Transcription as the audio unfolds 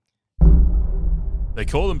They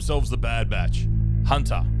call themselves the Bad Batch.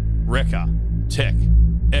 Hunter, Wrecker, Tech,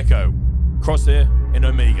 Echo, Crosshair, and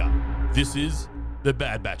Omega. This is the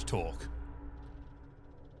Bad Batch Talk.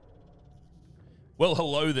 Well,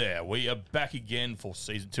 hello there. We are back again for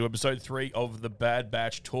Season 2, Episode 3 of the Bad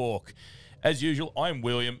Batch Talk. As usual, I'm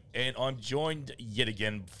William, and I'm joined yet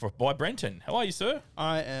again by Brenton. How are you, sir?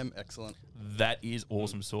 I am excellent. That is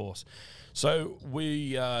awesome sauce. So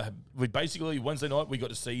we basically, Wednesday night, we got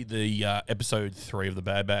to see the Episode 3 of the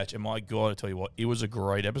Bad Batch, and my God, I tell you what, it was a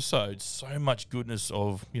great episode. So much goodness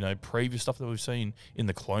of, previous stuff that we've seen in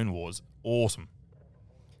the Clone Wars. Awesome.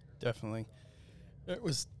 Definitely. It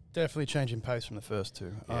was definitely changing pace from the first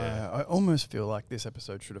two. Yeah. I almost feel like this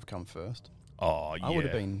episode should have come first. Oh, yeah. I would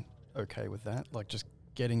have been okay with that. Like, just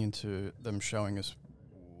getting into them showing us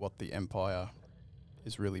what the Empire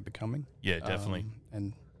is really becoming. Yeah, definitely.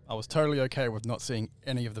 And I was totally okay with not seeing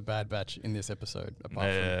any of the Bad Batch in this episode,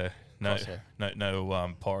 apart from Crosshair.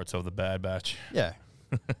 No Pirates of the Bad Batch. Yeah.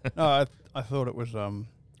 No, I thought it was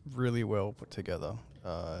really well put together,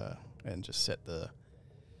 and just set the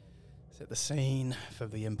scene for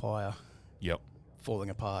the Empire. Yep. Falling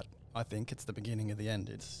apart. I think it's the beginning of the end.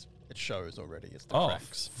 It shows already. It's the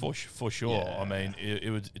cracks. For sure. Yeah. I mean,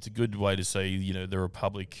 it's a good way to say, the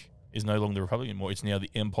Republic is no longer the Republic anymore. It's now the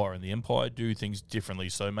Empire, and the Empire do things differently.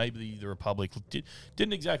 So maybe the Republic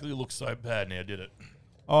didn't exactly look so bad now, did it?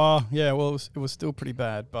 Oh, yeah, well, it was still pretty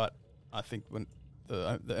bad, but I think when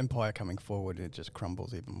the Empire coming forward, it just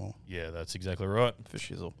crumbles even more. Yeah, that's exactly right. For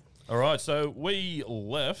shizzle. All right, so we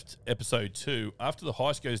left Episode 2. After the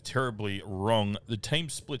heist goes terribly wrong, the team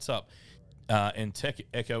splits up, and Tech,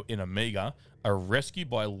 Echo, and Omega are rescued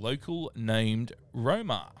by a local named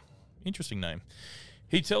Roma. Interesting name.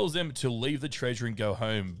 He tells them to leave the treasure and go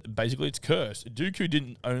home. Basically, it's cursed. Dooku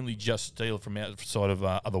didn't only just steal from outside of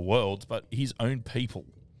other worlds, but his own people.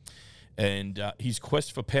 And his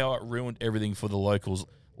quest for power ruined everything for the locals.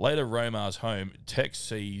 Later, Romar's home, Tech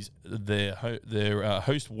sees their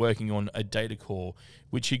host working on a data core,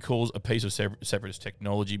 which he calls a piece of Separatist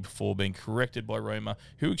technology, before being corrected by Roma,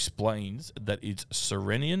 who explains that it's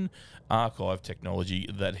Serenian archive technology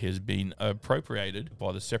that has been appropriated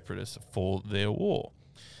by the Separatists for their war.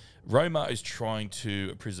 Roma is trying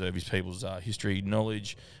to preserve his people's history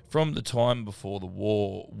knowledge from the time before the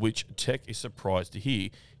war, which Tech is surprised to hear.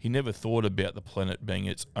 He never thought about the planet being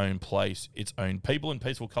its own place, its own people, and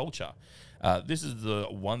peaceful culture. This is the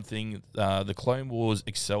one thing the Clone Wars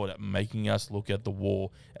excelled at, making us look at the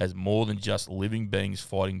war as more than just living beings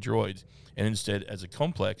fighting droids, and instead as a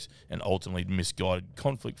complex and ultimately misguided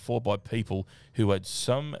conflict fought by people who had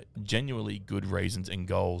some genuinely good reasons and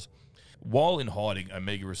goals. While in hiding,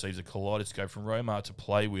 Omega receives a kaleidoscope from Roma to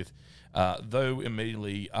play with, though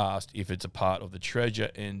immediately asked if it's a part of the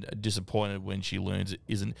treasure, and disappointed when she learns it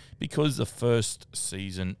isn't, because the first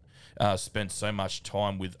season spent so much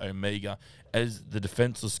time with Omega as the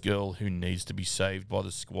defenseless girl who needs to be saved by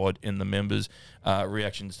the squad, and the members'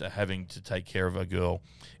 reactions to having to take care of a girl.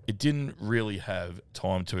 It didn't really have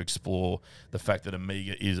time to explore the fact that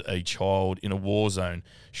Omega is a child in a war zone.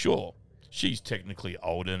 Sure, she's technically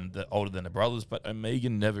older than her brothers, but Omega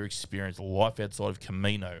never experienced life outside of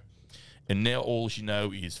Kamino. And now all she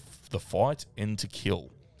knows is the fight and to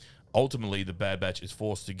kill. Ultimately, the Bad Batch is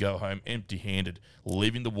forced to go home empty-handed,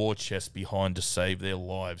 leaving the war chest behind to save their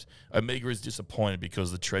lives. Omega is disappointed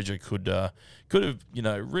because the treasure could have,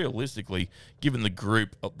 realistically given the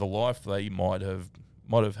group the life they might have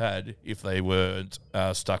had if they weren't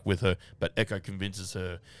stuck with her. But Echo convinces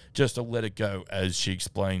her just to let it go, as she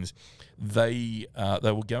explains they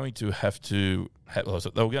were going to have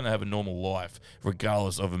a normal life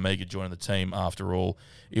regardless of Omega joining the team. After all,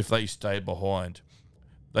 if they stayed behind,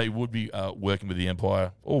 they would be working with the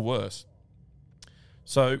Empire, or worse.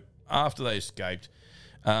 So after they escaped,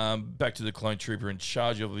 back to the clone trooper in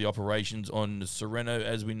charge of the operations on Sereno,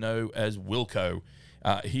 as we know as Wilco.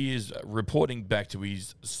 He is reporting back to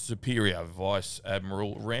his superior, Vice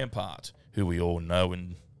Admiral Rampart, who we all know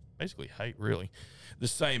and basically hate, really. The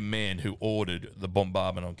same man who ordered the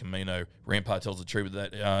bombardment on Kamino. Rampart tells the trooper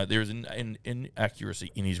that there is an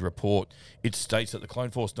inaccuracy in his report. It states that the Clone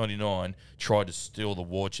Force 99 tried to steal the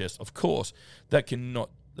war chest. Of course, that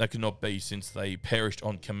cannot be, since they perished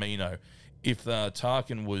on Kamino. If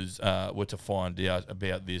Tarkin were to find out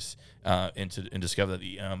about this and discover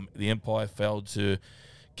that the Empire failed to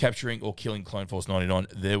capturing or killing Clone Force 99,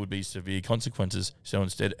 there would be severe consequences. So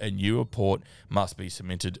instead, a new report must be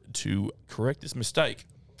submitted to correct this mistake.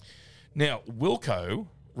 Now, Wilco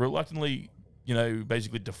reluctantly,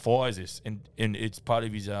 basically defies this, and it's part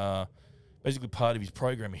of his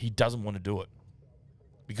program. He doesn't want to do it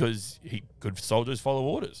because good soldiers follow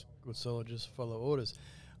orders. Good soldiers follow orders,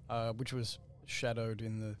 which was shadowed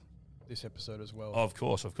in this episode as well. Of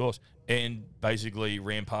course. And basically,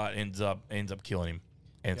 Rampart ends up killing him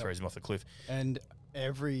and throws him off the cliff. And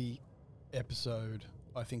every episode,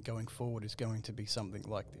 I think, going forward is going to be something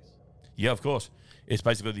like this. Yeah, of course. It's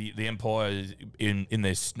basically the Empire is in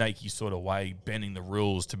their snaky sort of way bending the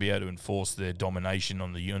rules to be able to enforce their domination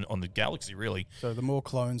on the galaxy, really. So the more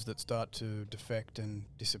clones that start to defect and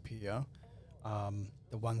disappear,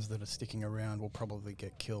 the ones that are sticking around will probably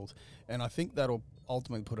get killed. And I think that'll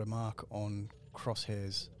ultimately put a mark on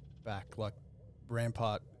Crosshair's back. Like,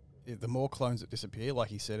 Rampart, the more clones that disappear, like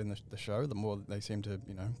he said in the show, the more they seem to,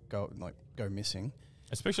 go missing.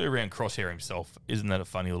 Especially around Crosshair himself. Isn't that a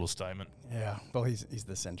funny little statement? Yeah, well, he's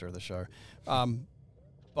the center of the show.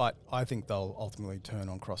 But I think they'll ultimately turn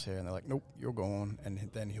on Crosshair and they're like, nope, you're gone. And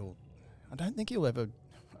then I don't think he'll ever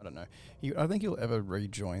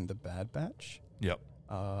rejoin the Bad Batch. Yep.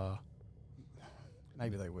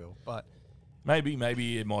 Maybe they will, but... Maybe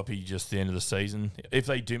it might be just the end of the season. If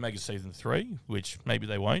they do make a season 3, which maybe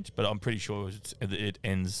they won't, but I'm pretty sure it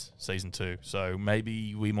ends season 2. So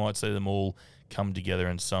maybe we might see them all come together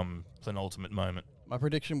in some penultimate moment. My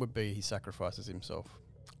prediction would be he sacrifices himself.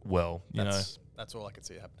 Well, that's all I could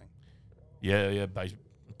see happening. Yeah,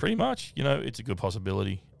 pretty much. It's a good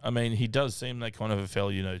possibility. I mean, he does seem like kind of a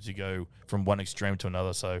fella, to go from one extreme to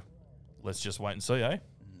another. So let's just wait and see, eh?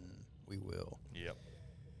 We will. Yep.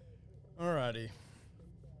 Alrighty.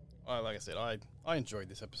 Like I said, I enjoyed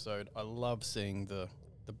this episode. I love seeing the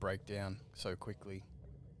breakdown so quickly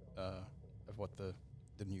of what the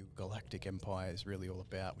new Galactic Empire is really all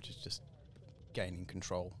about, which is just gaining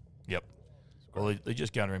control. Yep. Well, they're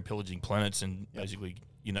just going around pillaging planets and basically,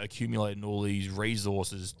 accumulating all these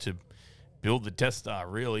resources to build the Death Star,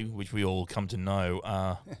 really, which we all come to know,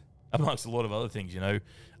 amongst a lot of other things,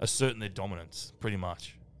 asserting their dominance, pretty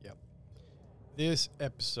much. Yep. This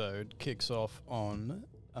episode kicks off on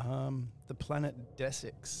the planet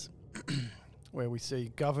Desix, where we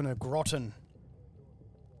see Governor Grotton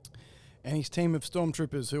and his team of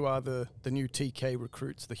stormtroopers, who are the new TK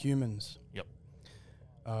recruits, the humans. Yep.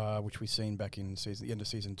 Which we've seen back in the end of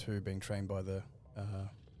season 2, being trained by the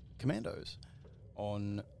commandos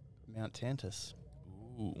on Mount Tantus.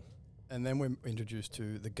 Ooh. And then we're introduced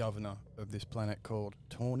to the governor of this planet called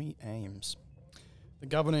Tawny Ames. The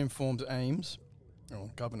governor informs Ames, or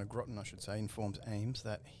Governor Grotton, I should say, informs Ames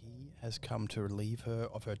that he has come to relieve her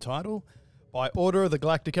of her title by order of the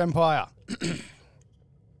Galactic Empire.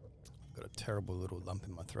 Got a terrible little lump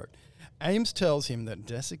in my throat. Ames tells him that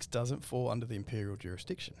Desix doesn't fall under the Imperial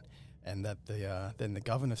jurisdiction, and that then the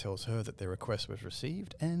governor tells her that their request was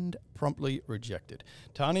received and promptly rejected.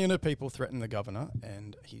 Tani and her people threaten the governor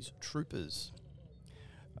and his troopers.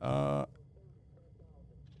 I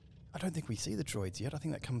don't think we see the droids yet. I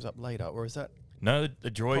think that comes up later, or is that... No, the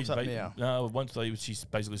droids... Pops up now. No, she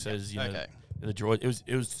basically says, okay. The droid.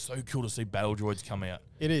 It was so cool to see battle droids come out.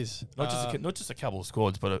 It is. Not just a couple of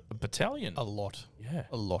squads, but a battalion. A lot. Yeah.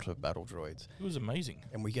 A lot of battle droids. It was amazing.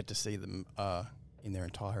 And we get to see them in their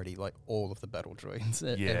entirety, like all of the battle droids.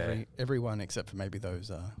 Yeah. Everyone except for maybe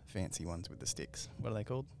those fancy ones with the sticks. What are they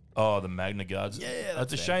called? Oh, the Magna Guards. Yeah,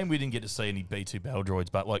 it's a shame we didn't get to see any B2 battle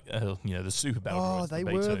droids, but the super battle droids. They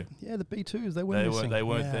the were. B2. Yeah, the B2s. They were missing. They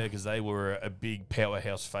weren't there because they were a big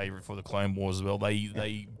powerhouse favorite for the Clone Wars as well.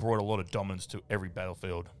 They brought a lot of dominance to every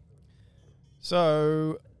battlefield.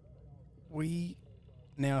 So we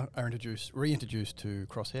now are reintroduced to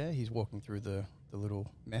Crosshair. He's walking through the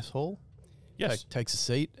little mess hall. Yes. Takes a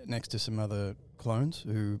seat next to some other clones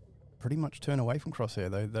who pretty much turn away from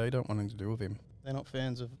Crosshair. They don't want anything to do with him. They're not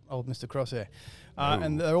fans of old Mr. Crosshair.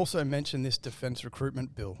 And they also mention this defense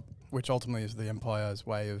recruitment bill, which ultimately is the Empire's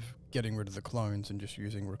way of getting rid of the clones and just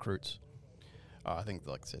using recruits. I think,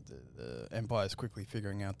 like I said, the Empire is quickly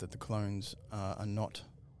figuring out that the clones are not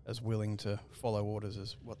as willing to follow orders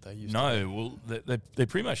as what they used to. No, well, they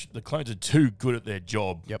pretty much, the clones are too good at their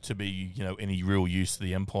job to be, any real use to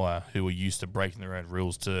the Empire, who are used to breaking their own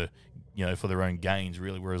rules to, for their own gains,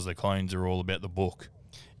 really, whereas the clones are all about the book.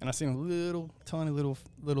 And I seen a tiny little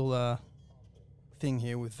thing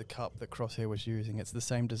here with the cup that Crosshair was using. It's the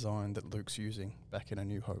same design that Luke's using back in A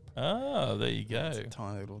New Hope. Ah, there you go. It's a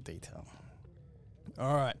tiny little detail.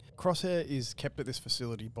 All right. Crosshair is kept at this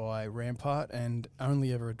facility by Rampart and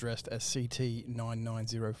only ever addressed as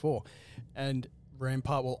CT-9904. And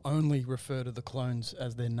Rampart will only refer to the clones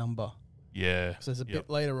as their number. Yeah. So there's a bit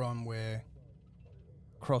later on where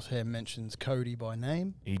Crosshair mentions Cody by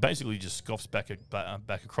name. He basically just scoffs back at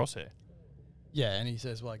Crosshair. Yeah, and he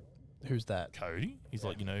says, like, who's that? Cody? He's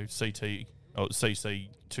like, CC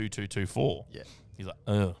 2224. Yeah. He's like,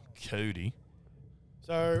 oh, Cody.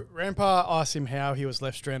 So Rampart asked him how he was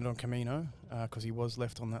left stranded on Camino, because he was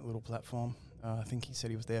left on that little platform. I think he said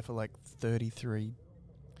he was there for like 33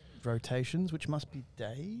 rotations, which must be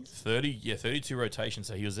days. 32 rotations.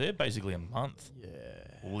 So he was there basically a month. Yeah.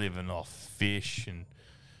 Living off fish and,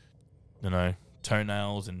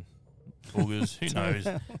 toenails and boogers. Who knows?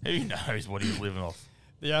 Who knows what he was living off?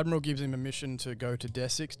 The Admiral gives him a mission to go to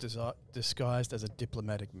Desix, disguised as a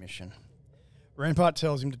diplomatic mission. Rampart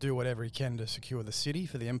tells him to do whatever he can to secure the city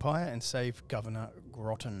for the Empire and save Governor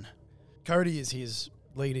Groton. Cody is his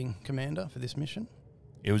leading commander for this mission.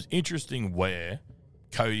 It was interesting where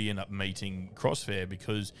Cody ended up meeting Crosshair,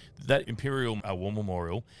 because that Imperial War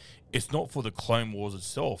Memorial, it's not for the Clone Wars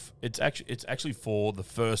itself. It's actually for the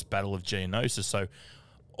first Battle of Geonosis. So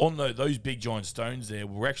on those big giant stones there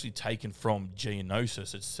were actually taken from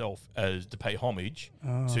Geonosis itself as to pay homage.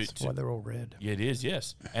 Oh, that's why they're all red. Yeah, it is,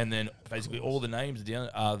 yes. And then basically all the names down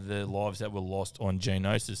are the lives that were lost on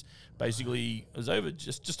Geonosis. Basically, it was over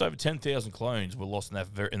just over 10,000 clones were lost in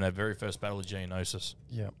that very first Battle of Geonosis.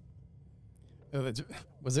 Yeah.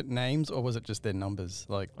 Was it names or was it just their numbers?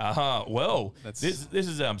 Well, this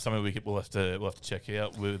is something we'll have to check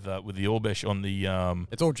out with the Orbesh on the.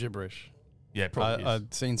 It's all gibberish. Yeah, probably. I've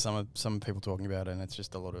seen some people talking about it, and it's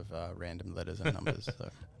just a lot of random letters and numbers. So.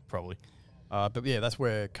 Probably. But yeah, that's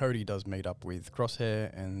where Cody does meet up with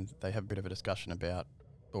Crosshair, and they have a bit of a discussion about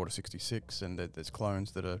Order 66, and that there's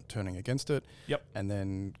clones that are turning against it. Yep. And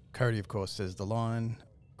then Cody, of course, says the line,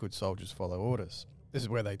 "Good soldiers follow orders." This is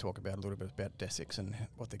where they talk about a little bit about Desix and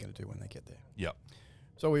what they're going to do when they get there. Yep.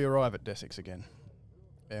 So we arrive at Desix again,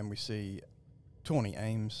 and we see Tawny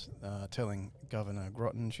Ames telling Governor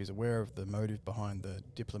Groton she's aware of the motive behind the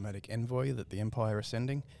diplomatic envoy that the Empire is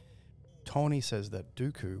sending. Tawny says that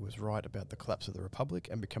Dooku was right about the collapse of the Republic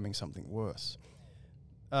and becoming something worse.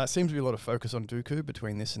 Seems to be a lot of focus on Dooku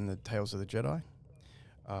between this and the Tales of the Jedi.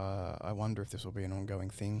 I wonder if this will be an ongoing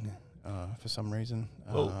thing for some reason.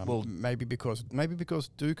 Well, maybe because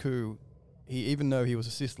Dooku, even though he was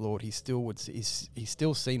a Sith Lord, he's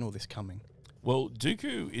still seen all this coming. Well,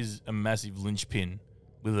 Dooku is a massive linchpin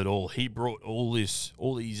with it all. He brought all these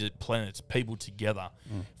planets, people together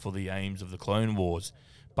for the aims of the Clone Wars.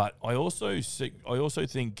 But I also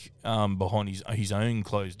think behind his own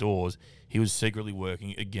closed doors, he was secretly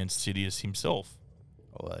working against Sidious himself.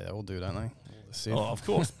 Well, they all do, don't they? All the Sith. Oh, of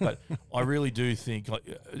course. But I really do think,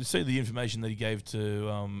 see the information that he gave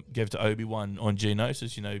to Obi-Wan on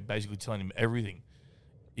Geonosis. Basically telling him everything.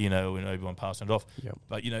 When Obi-Wan passed it off. Yep.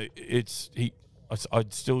 But, I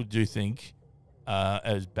still do think,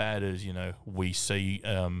 as bad as, we see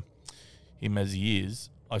him as he is,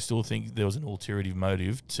 I still think there was an ulterior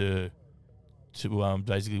motive to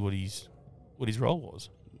basically what his role was.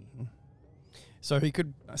 Mm-hmm. So he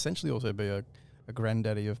could essentially also be a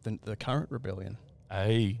granddaddy of the current rebellion.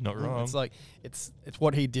 Hey, not wrong. It's like it's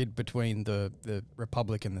what he did between the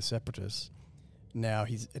Republic and the Separatists. Now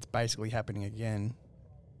it's basically happening again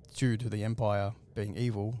due to the Empire being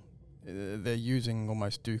evil. They're using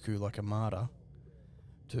almost Dooku like a martyr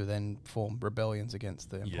to then form rebellions against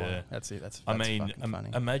the Empire. Yeah. That's it. That's fucking funny.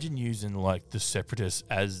 Imagine using like the Separatists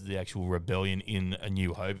as the actual rebellion in A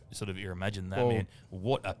New Hope sort of era. Imagine that, man.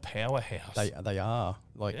 What a powerhouse. They are.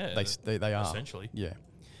 They are. Essentially. Yeah.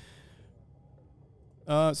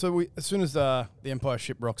 So as soon as the Empire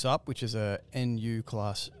ship rocks up, which is a NU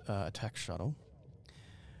class attack shuttle,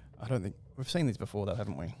 I don't think we've seen these before, though,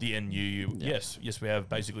 haven't we? The NU, yes, we have.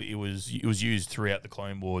 Basically, it was used throughout the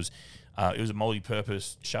Clone Wars. It was a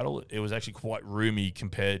multi-purpose shuttle. It was actually quite roomy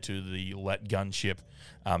compared to the Lat gunship,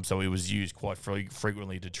 so it was used quite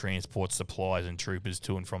frequently to transport supplies and troopers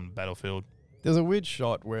to and from the battlefield. There's a weird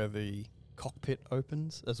shot where the cockpit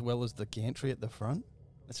opens as well as the gantry at the front.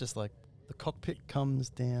 It's just like the cockpit comes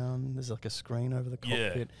down. There's like a screen over the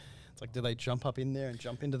cockpit. Yeah. It's like, do they jump up in there and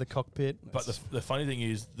jump into the cockpit? But the funny thing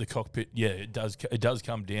is, the cockpit, it does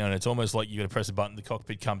come down. It's almost like you got to press a button, the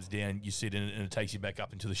cockpit comes down, you sit in it, and it takes you back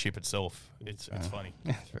up into the ship itself. It's funny.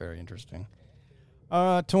 It's very interesting.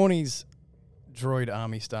 Tawny's droid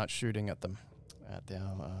army starts shooting at them, at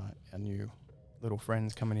our new little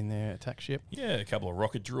friends coming in their attack ship. Yeah, a couple of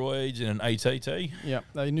rocket droids and an ATT. Yeah,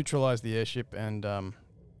 they neutralize the airship and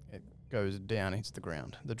it goes down, hits the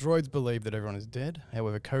ground. The droids believe that everyone is dead.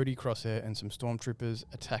 However, Cody, Crosshair, and some stormtroopers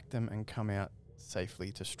attack them and come out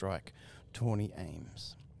safely to strike Tawny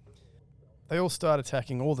Ames. They all start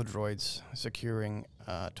attacking all the droids, securing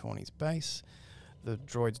Tawny's base. The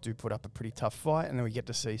droids do put up a pretty tough fight, and then we get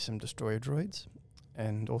to see some destroyer droids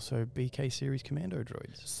and also BK series commando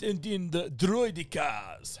droids. Send in the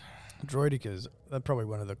droidicas. Droidicas, they're probably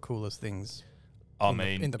one of the coolest things I in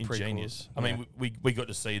mean, the ingenious. prequels. I mean, we got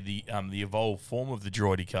to see the evolved form of the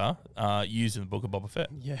droidy car used in the Book of Boba Fett.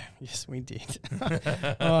 Yeah, yes, we did.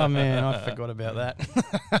 Oh man, I forgot about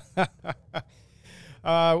that.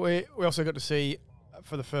 We also got to see,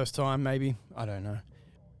 for the first time, maybe, I don't know,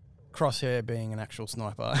 Crosshair being an actual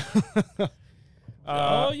sniper.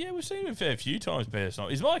 Oh yeah, we've seen him a fair few times. Better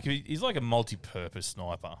sniper. He's like a multi-purpose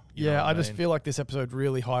sniper. You know Yeah, what I just mean? feel like this episode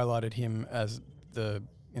really highlighted him as the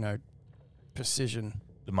precision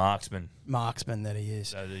The marksman. marksman that he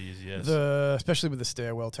is. That he is, yes. Especially with the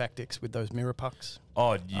stairwell tactics with those mirror pucks.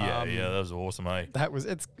 Oh yeah, that was awesome, eh?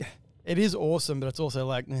 It is awesome, but it's also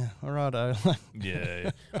like, all righto.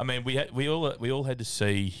 Yeah. I mean, we all had to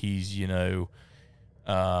see his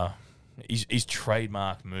his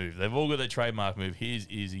trademark move. They've all got their trademark move. His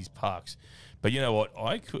is his pucks. But you know what?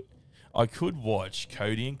 I could watch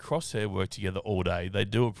Cody and Crosshair work together all day. They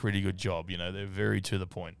do a pretty good job. They're very to the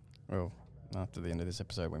point. Well, after the end of this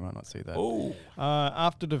episode, we might not see that. Oh.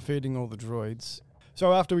 After defeating all the droids.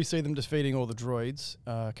 So after we see them defeating all the droids,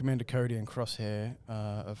 Commander Cody and Crosshair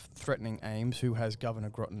of threatening Ames, who has Governor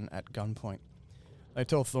Groton at gunpoint. They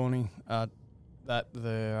tell Thorny that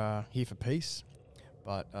they're here for peace,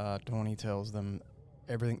 but Thorny tells them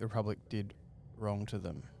everything the Republic did wrong to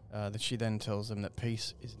them. That she then tells them that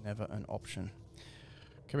peace is never an option.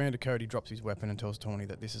 Commander Cody drops his weapon and tells Thorny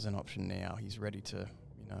that this is an option now. He's ready to,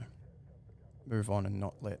 move on and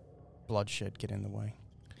not let bloodshed get in the way.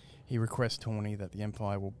 He requests Thorny that the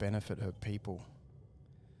Empire will benefit her people.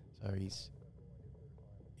 So he's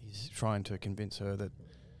trying to convince her that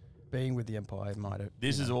being with the Empire might have...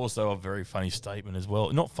 This is also a very funny statement as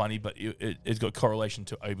well. Not funny, but it's got correlation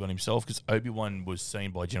to Obi-Wan himself, because Obi-Wan was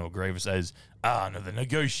seen by General Grievous as, the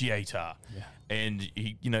negotiator. Yeah. And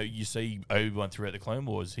he, you see Obi-Wan throughout the Clone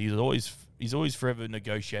Wars. He's always forever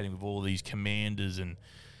negotiating with all these commanders and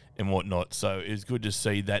whatnot. So it's good to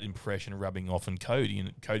see that impression rubbing off on Cody,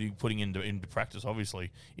 and Cody putting into practice,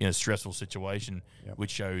 obviously, in a stressful situation,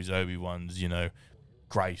 which shows Obi-Wan's,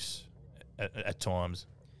 grace at times.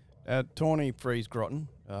 Thorny frees Groton,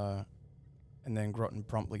 and then Groton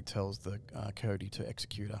promptly tells the Cody to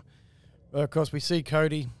execute her. Of course, we see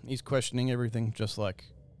Cody. He's questioning everything, just like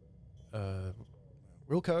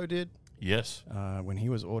Wilco did. Yes. When he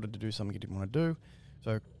was ordered to do something he didn't want to do.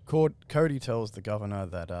 So Cody tells the governor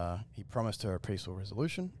that he promised her a peaceful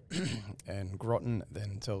resolution, and Groton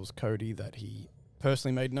then tells Cody that he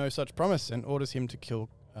personally made no such promise and orders him to kill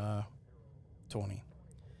Thorny.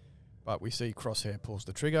 But we see Crosshair pulls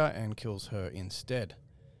the trigger and kills her instead,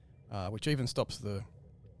 which even stops the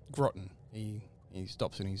Groton. He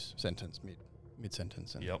stops in his sentence,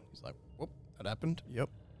 mid-sentence, and he's like, whoop, that happened. Yep,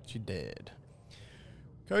 she dead.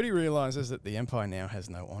 Cody realizes that the Empire now has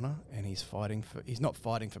no honor, and he's not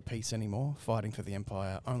fighting for peace anymore, fighting for the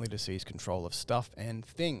Empire only to seize control of stuff and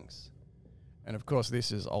things. And of course, this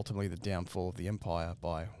is ultimately the downfall of the Empire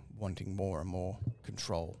by wanting more and more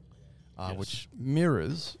control, which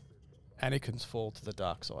mirrors Anakin's fall to the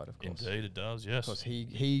dark side, of course. Indeed, it does, yes. Because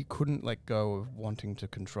he couldn't let go of wanting to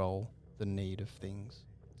control the need of things.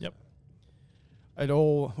 Yep.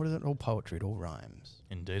 All poetry, it all rhymes.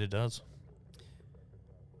 Indeed, it does.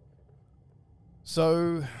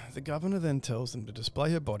 So the governor then tells them to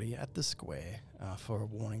display her body at the square for a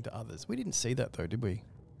warning to others. We didn't see that though, did we?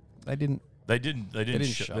 They didn't. They didn't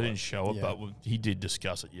show it, Yeah. but he did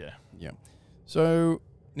discuss it. Yeah. Yeah. So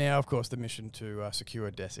now, of course, the mission to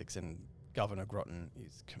secure Desix and Governor Groton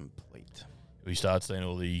is complete. We start seeing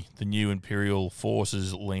all the new Imperial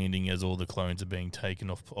forces landing as all the clones are being taken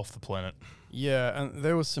off the planet. Yeah, and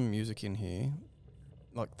there was some music in here.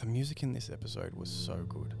 Like, the music in this episode was so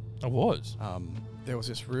good. It was. There was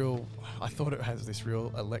this real... I thought it has this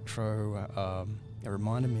real electro... it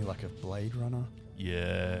reminded me like of Blade Runner.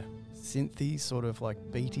 Yeah. Synthy, sort of like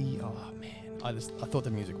beaty. Oh, man. I thought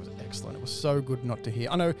the music was excellent. It was so good not to hear.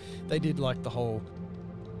 I know they did like the whole...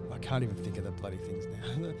 I can't even think of the bloody things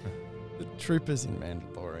now. The troopers in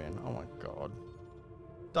Mandalorian. Oh, my God.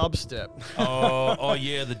 Dubstep. oh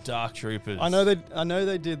yeah, the Dark Troopers. I know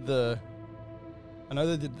they did the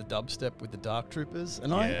dubstep with the Dark Troopers,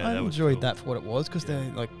 and I enjoyed that for what it was, because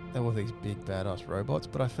they were these big badass robots.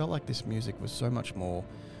 But I felt like this music was so much more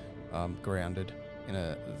grounded in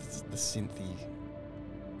the synthy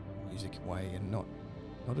music way, and not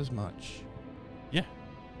as much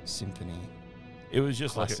symphony. It was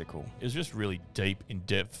just classical. It was just really deep, in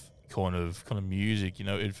depth kind of music.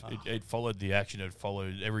 It followed the action. It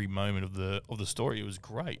followed every moment of the story. It was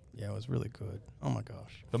great. Yeah, it was really good. Oh my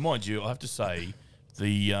gosh! But mind you, I have to say,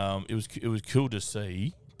 it was cool to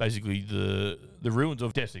see basically the ruins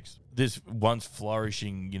of Desix this once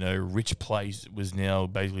flourishing, rich place was now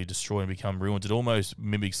basically destroyed and become ruins. It almost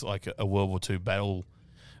mimics like a World War II battle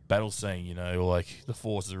scene, like the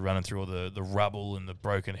forces are running through all the rubble and the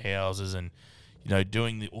broken houses and,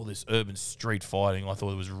 doing all this urban street fighting. I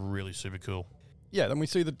thought it was really super cool. Yeah, then we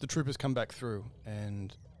see that the troopers come back through,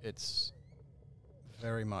 and it's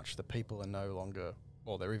very much the people are no longer,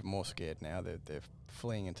 well, they're even more scared now. They're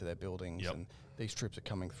fleeing into their buildings, and these troops are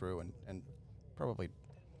coming through and probably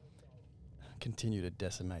continue to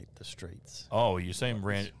decimate the streets. Oh, you see them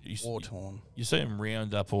war torn. You see them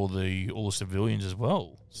round up all the civilians as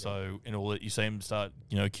well. So and all that, you see them start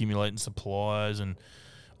accumulating supplies and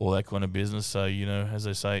all that kind of business. So as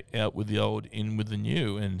they say, out with the old, in with the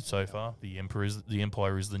new. And so far, the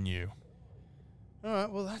empire is the new. All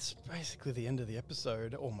right, well, that's basically the end of the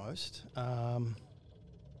episode, almost.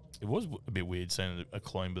 It was a bit weird seeing a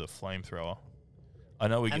clone with a flamethrower. I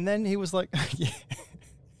know and then he was like, yeah.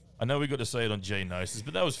 I know we got to see it on Geonosis,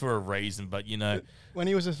 but that was for a reason. But when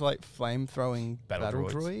he was just like flame-throwing battle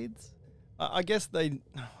droids, I guess they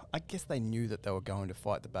knew that they were going to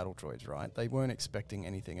fight the battle droids, right? They weren't expecting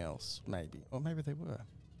anything else, maybe, or maybe they were.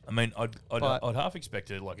 I mean, I'd half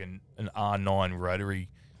expected like an R9 rotary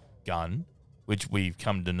gun, which we've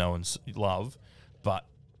come to know and love, but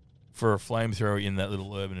for a flamethrower in that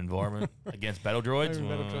little urban environment against battle droids,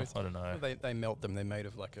 I don't know. They melt them. They're made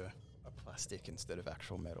of like a plastic instead of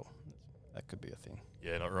actual metal. That could be a thing.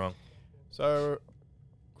 Yeah, not wrong. So,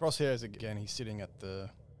 Crosshairs again. He's sitting at the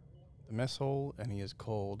mess hall, and he is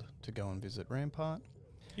called to go and visit Rampart.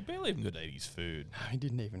 He barely even got to eat his food. He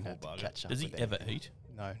didn't even have to catch up. Does he ever eat?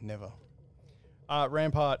 No, never.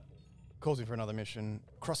 Rampart calls him for another mission.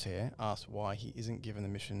 Crosshair asks why he isn't given the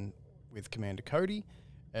mission with Commander Cody,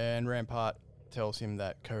 and Rampart tells him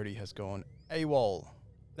that Cody has gone AWOL.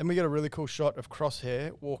 Then we get a really cool shot of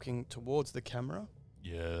Crosshair walking towards the camera.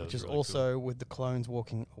 Yeah, which is really also cool, with the clones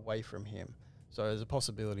walking away from him. So there's a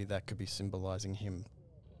possibility that could be symbolizing him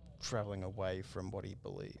traveling away from what he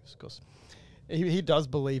believes. Because he does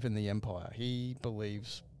believe in the Empire. He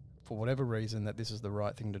believes, for whatever reason, that this is the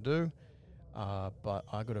right thing to do. But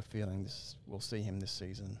I got a feeling we'll see him this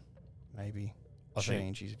season maybe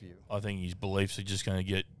change his view. I think his beliefs are just going to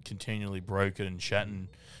get continually broken and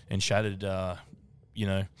shattered.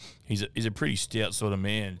 He's a pretty stout sort of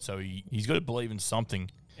man, so he's got to believe in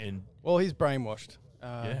something. And well, he's brainwashed.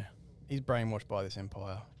 He's brainwashed by this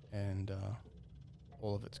Empire and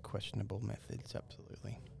all of its questionable methods.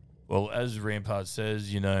 Absolutely. Well, as Rampart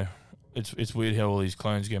says, it's weird how all these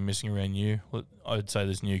clones go missing around you. I'd say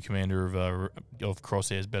this new commander of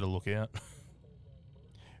Crosshairs better look out.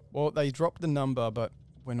 Well, they dropped the number, but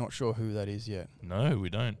we're not sure who that is yet. No, we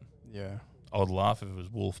don't. Yeah. I would laugh if it was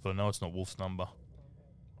Wolf, but I know it's not Wolf's number.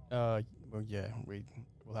 Well, yeah,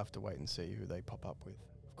 we'll have to wait and see who they pop up with.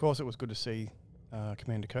 Of course, it was good to see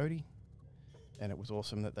Commander Cody, and it was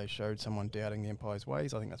awesome that they showed someone doubting the Empire's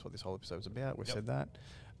ways. I think that's what this whole episode was about. We've said that.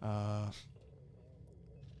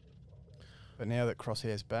 But now that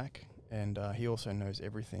Crosshair's back, and he also knows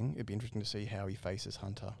everything, it'd be interesting to see how he faces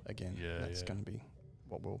Hunter again. Yeah, that's going to be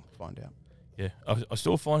what we'll find out. Yeah, I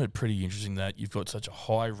still find it pretty interesting that you've got such a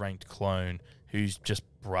high-ranked clone who's just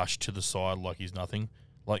brushed to the side like he's nothing.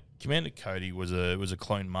 Like Commander Cody was a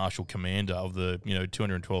clone marshal commander of the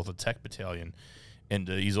 212th Attack Battalion, and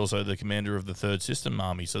he's also the commander of the 3rd System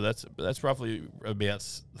Army. So that's roughly about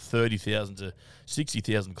 30,000 to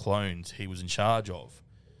 60,000 clones he was in charge of.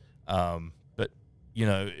 But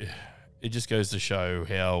it just goes to show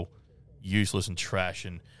how useless and trash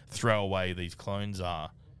and throwaway these clones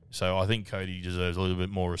are. So I think Cody deserves a little bit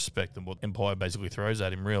more respect than what Empire basically throws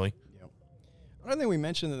at him, really. I don't think we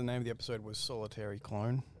mentioned that the name of the episode was Solitary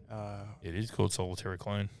Clone. It is called Solitary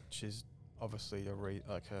Clone, which is obviously a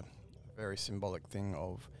very symbolic thing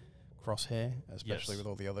of Crosshair, especially with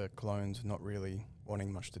all the other clones not really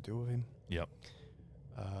wanting much to do with him. Yep.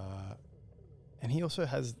 And he also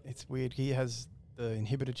has, it's weird, he has the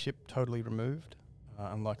inhibitor chip totally removed,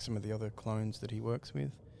 unlike some of the other clones that he works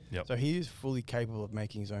with. Yep. So he is fully capable of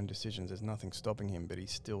making his own decisions. There's nothing stopping him, but he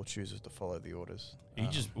still chooses to follow the orders.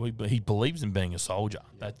 He believes in being a soldier.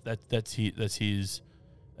 Yeah. That's his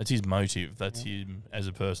motive. That's him as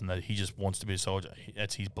a person, that he just wants to be a soldier.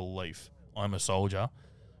 That's his belief. I'm a soldier.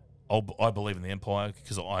 I believe in the Empire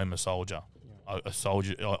because I'm a soldier. Yeah. A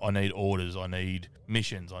soldier. I need orders. I need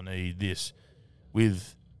missions. I need this.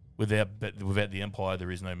 Without the Empire,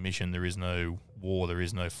 there is no mission. There is no war. There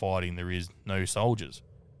is no fighting. There is no soldiers.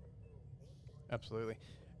 Absolutely.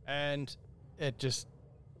 And it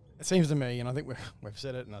seems to me, and I think we've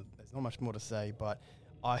said it, and there's not much more to say, but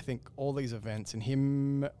I think all these events and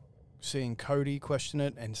him seeing Cody question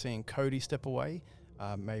it and seeing Cody step away,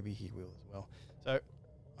 maybe he will as well. So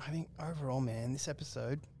I think overall, man, this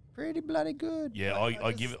episode pretty bloody good. Yeah,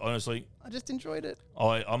 I give it, honestly, I just enjoyed it.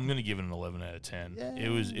 I'm going to give it an 11 out of 10. Yeah. It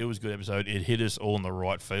was a good episode. It hit us all in the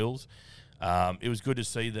right feels. It was good to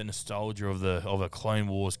see the nostalgia of a Clone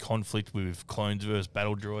Wars conflict with clones versus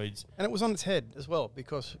battle droids, And it was on its head as well,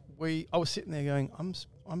 because I was sitting there going,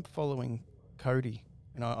 I'm following Cody,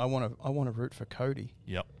 and I want to root for Cody.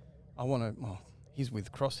 Yep. I want to. Well, he's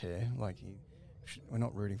with Crosshair. Like we're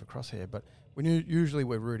not rooting for Crosshair, but usually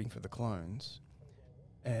we're rooting for the clones,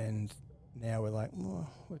 and now we're like, well,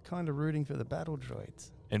 we're kind of rooting for the battle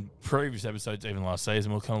droids. And previous episodes, even last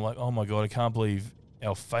season, we're kind of like, oh my god, I can't believe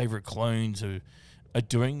our favourite clones are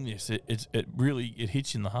doing this. It really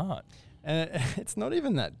hits you in the heart. And it's not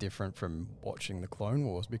even that different from watching the Clone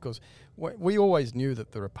Wars, because we always knew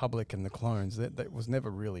that the Republic and the clones, that was never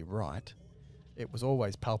really right. It was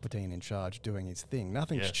always Palpatine in charge doing his thing.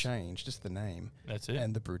 Nothing's changed, just the name. That's it.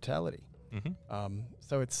 And the brutality. Mm-hmm.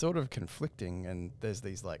 So it's sort of conflicting, and there's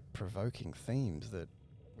these like provoking themes that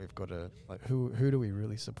we've got to, like, who do we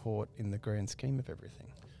really support in the grand scheme of everything?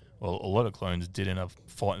 Well, a lot of clones did end up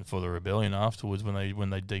fighting for the rebellion afterwards when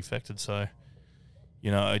they defected. So,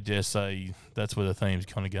 I dare say that's where the theme's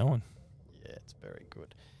kind of going. Yeah, it's very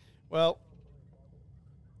good. Well,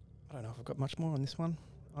 I don't know if I've got much more on this one.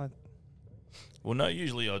 Well, no,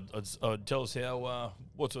 usually I'd tell us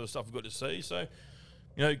what sort of stuff we've got to see. So,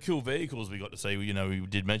 cool vehicles we got to see. We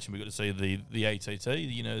did mention we got to see the ATT,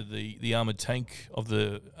 the armored tank of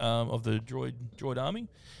the droid army.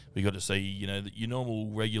 We got to see, your normal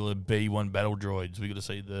regular B1 battle droids. We got to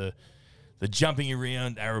see the jumping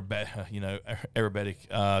around aerobatic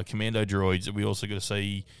commando droids. We also got to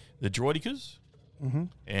see the droidicas. Mm-hmm.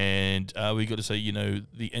 And we got to see,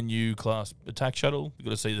 the NU class attack shuttle. We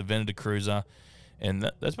got to see the Venator cruiser. And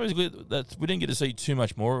that's basically we didn't get to see too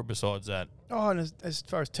much more besides that. Oh, and as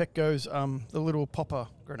far as tech goes, the little popper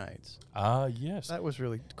grenades. Yes. That was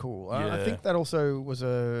really cool. Yeah. I think that also was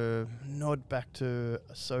a nod back to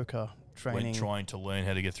Ahsoka training. When trying to learn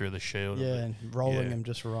how to get through the shield. Yeah, and rolling them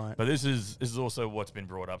just right. But this is also what's been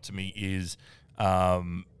brought up to me is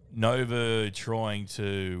Nova trying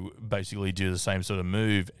to basically do the same sort of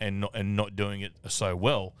move and not doing it so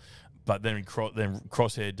well. But then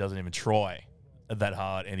Crosshair doesn't even try that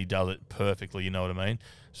hard, and he does it perfectly. You know what I mean?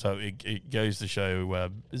 So it goes to show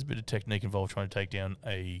there's a bit of technique involved trying to take down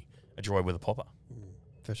a droid with a popper.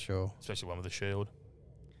 For sure. Especially one with a shield.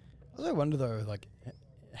 I also wonder, though, like,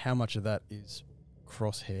 how much of that is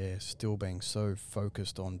Crosshair still being so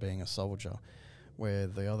focused on being a soldier, where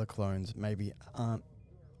the other clones maybe aren't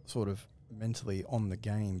sort of mentally on the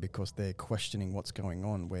game because they're questioning what's going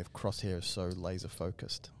on, where Crosshair is so laser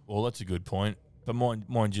focused. Well, that's a good point. But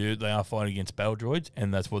mind you, they are fighting against battle droids,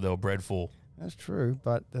 and that's what they were bred for. That's true,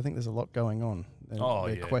 but I think there's a lot going on.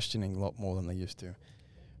 They're questioning a lot more than they used to.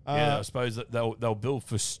 I suppose that they'll built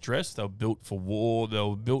for stress, they're built for war,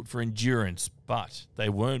 they're built for endurance, but they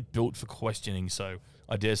weren't built for questioning. So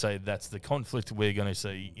I dare say that's the conflict we're going to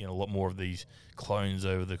see in a lot more of these clones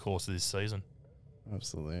over the course of this season.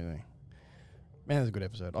 Absolutely. Man, it's a good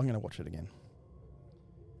episode. I'm going to watch it again.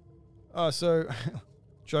 So,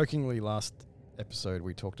 jokingly, last episode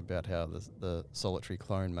we talked about how the solitary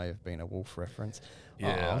clone may have been a wolf reference.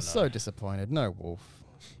 Yeah, I was so disappointed. No wolf.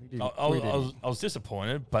 I was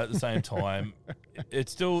disappointed, but at the same time,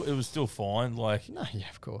 it was still fine. Like, no, yeah,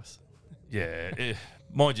 of course. Yeah,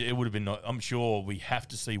 mind you, it would have been. I'm sure we have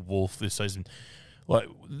to see Wolf this season. Like,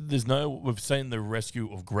 we've seen the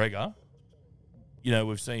rescue of Gregor.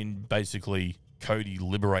 We've seen basically Cody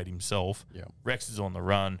liberate himself. Yeah. Rex is on the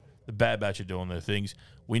run. The Bad Batch are doing their things.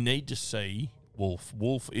 We need to see Wolf.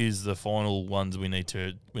 Wolf is the final ones we need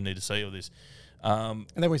to see of this. And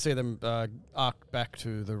then we see them arc back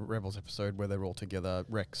to the Rebels episode where they're all together,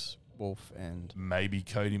 Rex, Wolf, and maybe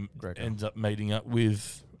Cody Gregor ends up meeting up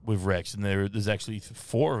with Rex, and there's actually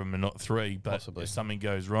 4 of them and not 3. But possibly. If something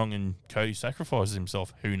goes wrong and Cody sacrifices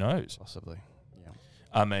himself, who knows? Possibly, yeah.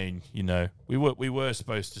 I mean, we were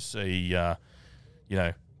supposed to see,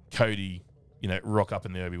 Cody, rock up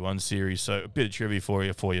in the Obi-Wan series. So a bit of trivia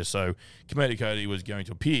for you. So Commander Cody was going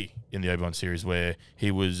to appear in the Obi-Wan series where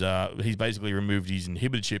he's basically removed his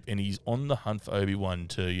inhibitor chip and he's on the hunt for Obi-Wan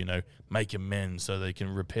to, make amends so they can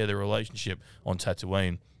repair their relationship on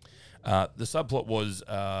Tatooine. The subplot was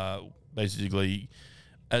basically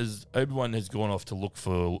as Obi-Wan has gone off to look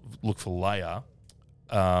for Leia,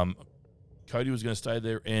 Cody was going to stay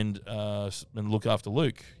there and look after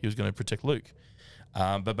Luke. He was going to protect Luke.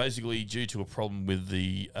 But basically, due to a problem with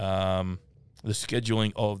the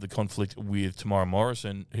scheduling of the conflict with Tamara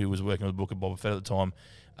Morrison, who was working with the Book of Boba Fett at the time,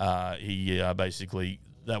 he basically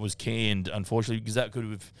that was canned, unfortunately, because that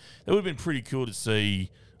would have been pretty cool to see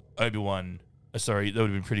Obi-Wan. That would have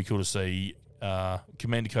been pretty cool to see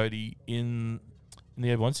Commander Cody in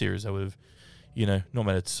the Obi-Wan series. That would have, not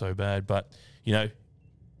made it so bad, but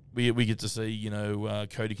we get to see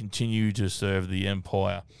Cody continue to serve the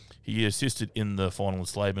Empire. He assisted in the final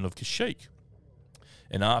enslavement of Kashyyyk,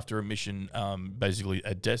 and after a mission, basically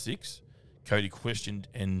at Desix, Cody questioned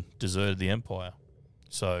and deserted the Empire.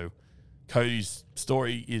 So Cody's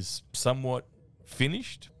story is somewhat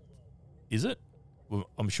finished. Is it? Well,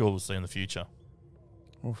 I'm sure we'll see in the future.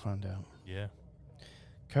 We'll find out. Yeah.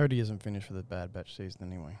 Cody isn't finished for the Bad Batch season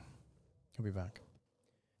anyway. He'll be back.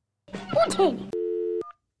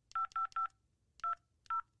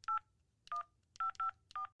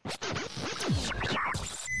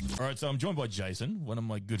 All right, so I'm joined by Jason, one of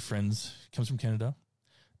my good friends, comes from Canada,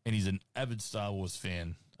 and he's an avid Star Wars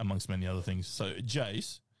fan, amongst many other things. So,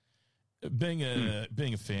 Jace, being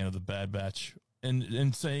a fan of the Bad Batch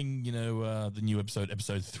and seeing the new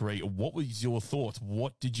episode 3, what was your thoughts?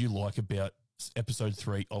 What did you like about episode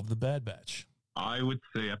 3 of the Bad Batch? I would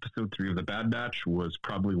say episode 3 of the Bad Batch was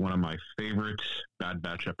probably one of my favorite Bad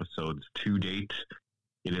Batch episodes to date.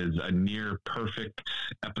 It is a near perfect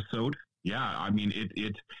episode. Yeah, I mean,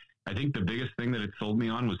 I think the biggest thing that it sold me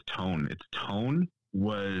on was tone. Its tone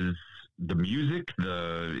was the music,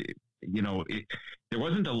 there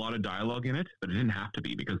wasn't a lot of dialogue in it, but it didn't have to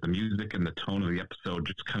be, because the music and the tone of the episode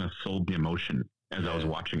just kind of sold the emotion as I was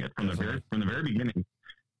watching it. From the very beginning,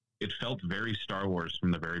 it felt very Star Wars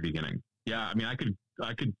from the very beginning. Yeah, I mean, I could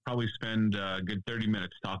probably spend a good 30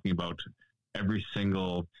 minutes talking about every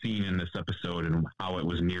single scene in this episode and how it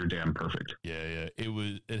was near damn perfect. Yeah.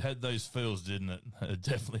 It had those feels, didn't it? It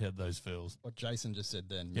definitely had those feels. What Jason just said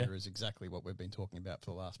then mirrors exactly what we've been talking about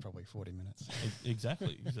for the last probably 40 minutes.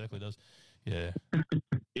 Exactly does. Yeah.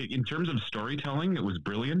 In terms of storytelling, it was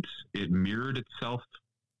brilliant. It mirrored itself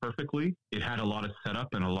perfectly. It had a lot of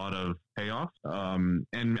setup and a lot of payoff.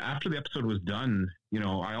 And after the episode was done,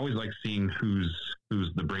 I always like seeing who's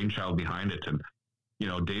the brainchild behind it. And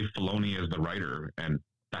Dave Filoni is the writer, and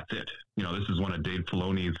that's it. This is one of Dave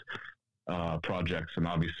Filoni's projects, and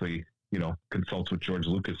obviously, consults with George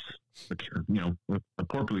Lucas,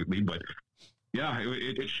 appropriately. But yeah,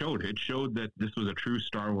 it showed. It showed that this was a true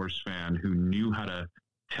Star Wars fan who knew how to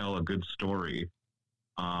tell a good story,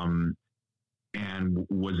 and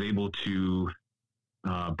was able to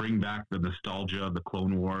bring back the nostalgia of the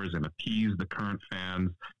Clone Wars and appease the current fans,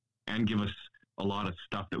 and give us a lot of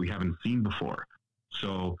stuff that we haven't seen before.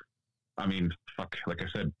 So, I mean, like I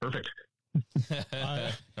said, perfect.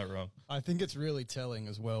 Not wrong. I think it's really telling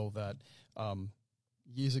as well that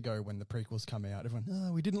years ago when the prequels come out,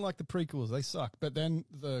 everyone, we didn't like the prequels, they suck. But then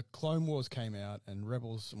the Clone Wars came out and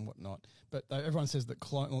Rebels and whatnot. But everyone says that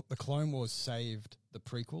the Clone Wars saved the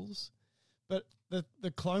prequels. But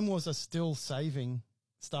the Clone Wars are still saving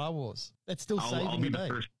Star Wars. That's still saving the day.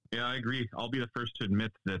 Yeah, I agree. I'll be the first to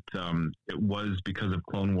admit that it was because of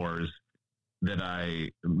Clone Wars that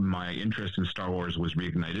my interest in Star Wars was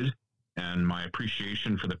reignited, and my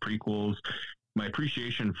appreciation for the prequels, my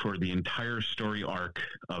appreciation for the entire story arc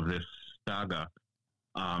of this saga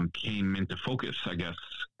came into focus, I guess.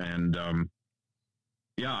 And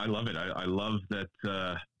yeah, I love it. I love that.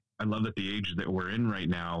 I love that the age that we're in right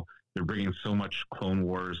now, they're bringing so much Clone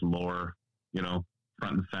Wars lore, front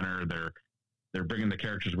and center. They're bringing the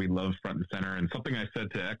characters we love front and center. And something I said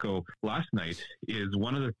to Echo last night is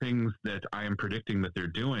one of the things that I am predicting that they're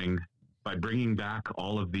doing by bringing back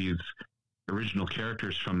all of these original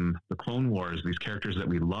characters from the Clone Wars, these characters that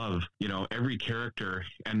we love, every character,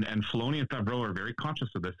 and Filoni and Favreau are very conscious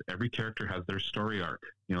of this. Every character has their story arc.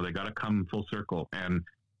 They got to come full circle. And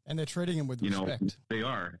they're treating him with respect. They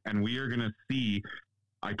are. And we are going to see,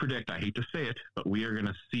 I predict, I hate to say it, but we are going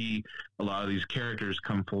to see a lot of these characters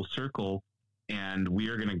come full circle. And we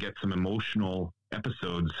are going to get some emotional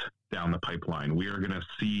episodes down the pipeline. We are going to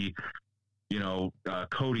see,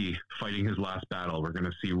 Cody fighting his last battle. We're going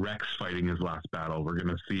to see Rex fighting his last battle. We're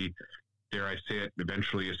going to see, dare I say it,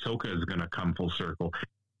 eventually Ahsoka is going to come full circle.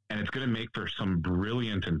 And it's going to make for some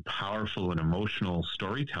brilliant and powerful and emotional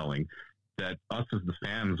storytelling that us as the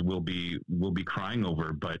fans will be crying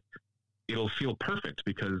over. But it'll feel perfect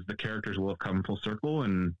because the characters will have come full circle,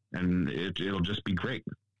 and it'll just be great.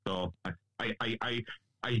 So I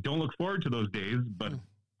don't look forward to those days, but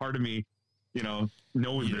part of me,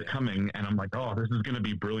 knows they're coming, and I'm like, oh, this is going to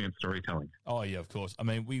be brilliant storytelling. Oh, yeah, of course. I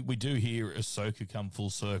mean, we do hear Ahsoka come full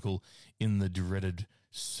circle in the dreaded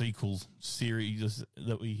sequel series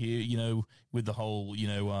that we hear, with the whole,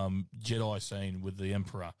 Jedi scene with the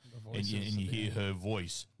Emperor, and you hear her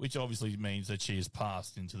voice, which obviously means that she has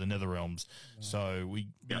passed into the Netherrealms. Yeah. So we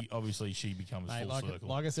obviously she becomes full circle.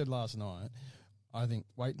 Like I said last night, I think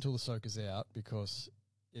wait until Ahsoka's out, because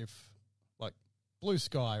if, like, blue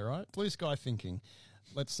sky thinking,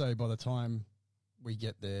 let's say by the time we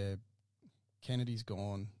get there, Kennedy's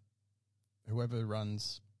gone, whoever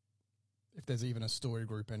runs, if there's even a story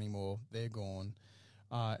group anymore, they're gone,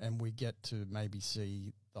 and we get to maybe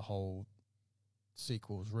see the whole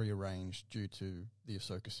sequels rearranged due to the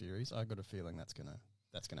Ahsoka series. I got a feeling that's gonna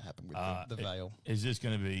happen with the Veil. Is this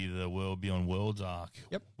going to be the World Beyond Worlds arc?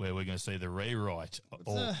 Yep. Where we're going to see the rewrite? I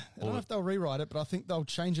don't know if they'll rewrite it, but I think they'll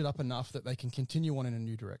change it up enough that they can continue on in a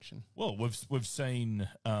new direction. Well, we've seen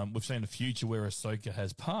a future where Ahsoka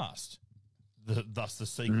has passed. Thus the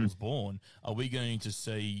sequel's born. Are we going to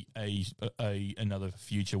see another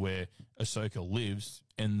future where Ahsoka lives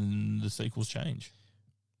and the sequels change?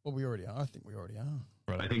 Well, we already are. I think we already are.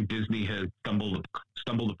 Right. I think Disney has stumbled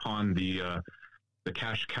upon the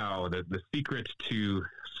cash cow, the secret to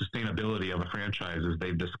sustainability of a franchise is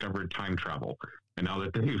they've discovered time travel. And now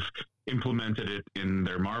that they've implemented it in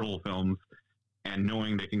their Marvel films, and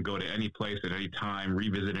knowing they can go to any place at any time,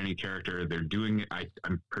 revisit any character, they're doing it.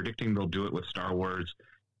 I'm predicting they'll do it with Star Wars,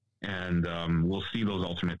 and we'll see those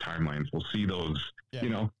alternate timelines. We'll see those,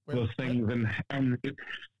 those things. And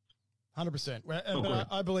 100%. But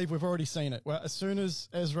I believe we've already seen it. Well, as soon as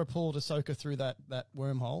Ezra pulled Ahsoka through that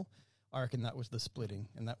wormhole, I reckon that was the splitting,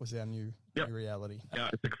 and that was our new reality. Yeah,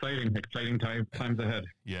 it's exciting times ahead.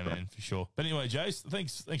 Yeah, man, for sure. But anyway, Jace,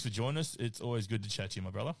 thanks for joining us. It's always good to chat to you, my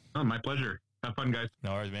brother. Oh, my pleasure. Have fun, guys.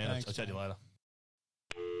 No worries, man. I'll chat to you later.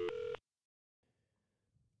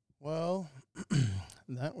 Well,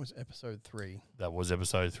 that was episode 3. That was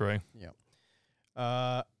episode 3.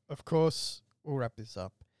 Yeah. Of course, we'll wrap this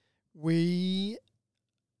up.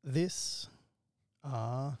 This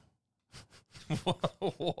are...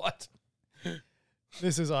 What?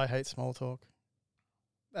 This is I Hate Small Talk.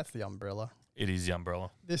 That's the umbrella. It is the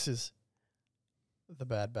umbrella. This is the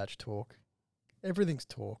Bad Batch talk. Everything's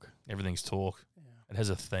talk. Everything's talk. Yeah. It has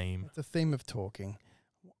a theme. It's a theme of talking.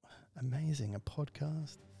 Amazing. A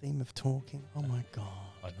podcast, theme of talking. Oh, my God.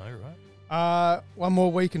 I know, right? One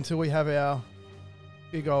more week until we have our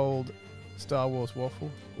big old Star Wars waffle.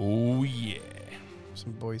 Oh, yeah.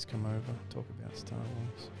 Some boys come over, talk about Star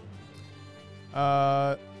Wars.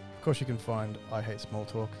 Of course, you can find I Hate Small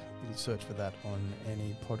Talk. You can search for that on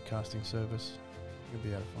any podcasting service. You'll be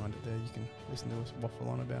able to find it there. You can listen to us waffle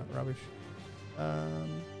on about rubbish.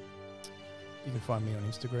 You can find me on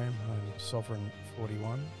Instagram. I'm Sovereign41. You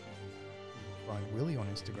can find Willie on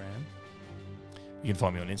Instagram. You can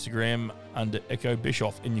find me on Instagram under Echo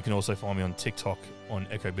Bischoff, and you can also find me on TikTok on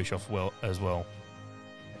Echo Bischoff as well.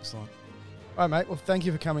 Excellent. All right, mate. Well, thank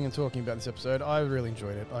you for coming and talking about this episode. I really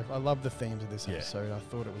enjoyed it. I love the themes of this episode. I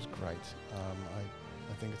thought it was great.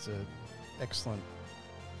 I think it's an excellent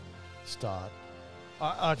start.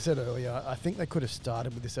 Like I said earlier, I think they could have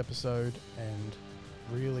started with this episode and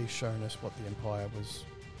really shown us what the Empire was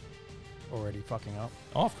already fucking up.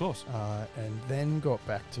 Oh, of course. And then got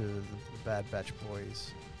back to the Bad Batch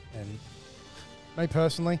boys. And me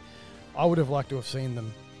personally, I would have liked to have seen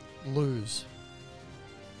them lose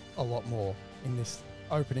a lot more in this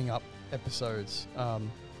opening up episodes.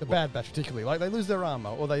 The Bad Batch particularly. Like, they lose their armor,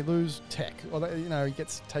 or they lose tech, or it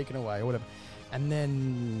gets taken away, or whatever. And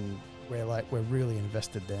then we're really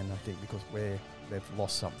invested then, I think, because they've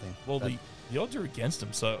lost something. Well, the odds are against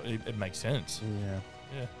them, so it makes sense. Yeah.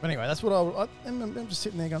 But anyway, that's what I'm just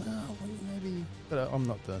sitting there going, maybe. But I'm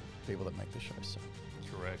not the people that make the show, so.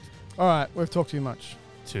 Correct. All right, we've talked too much.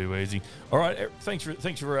 Too easy. All right, thanks for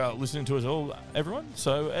listening to us all, everyone.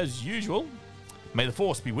 So, as usual, may the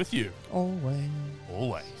Force be with you. Always.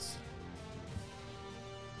 Always.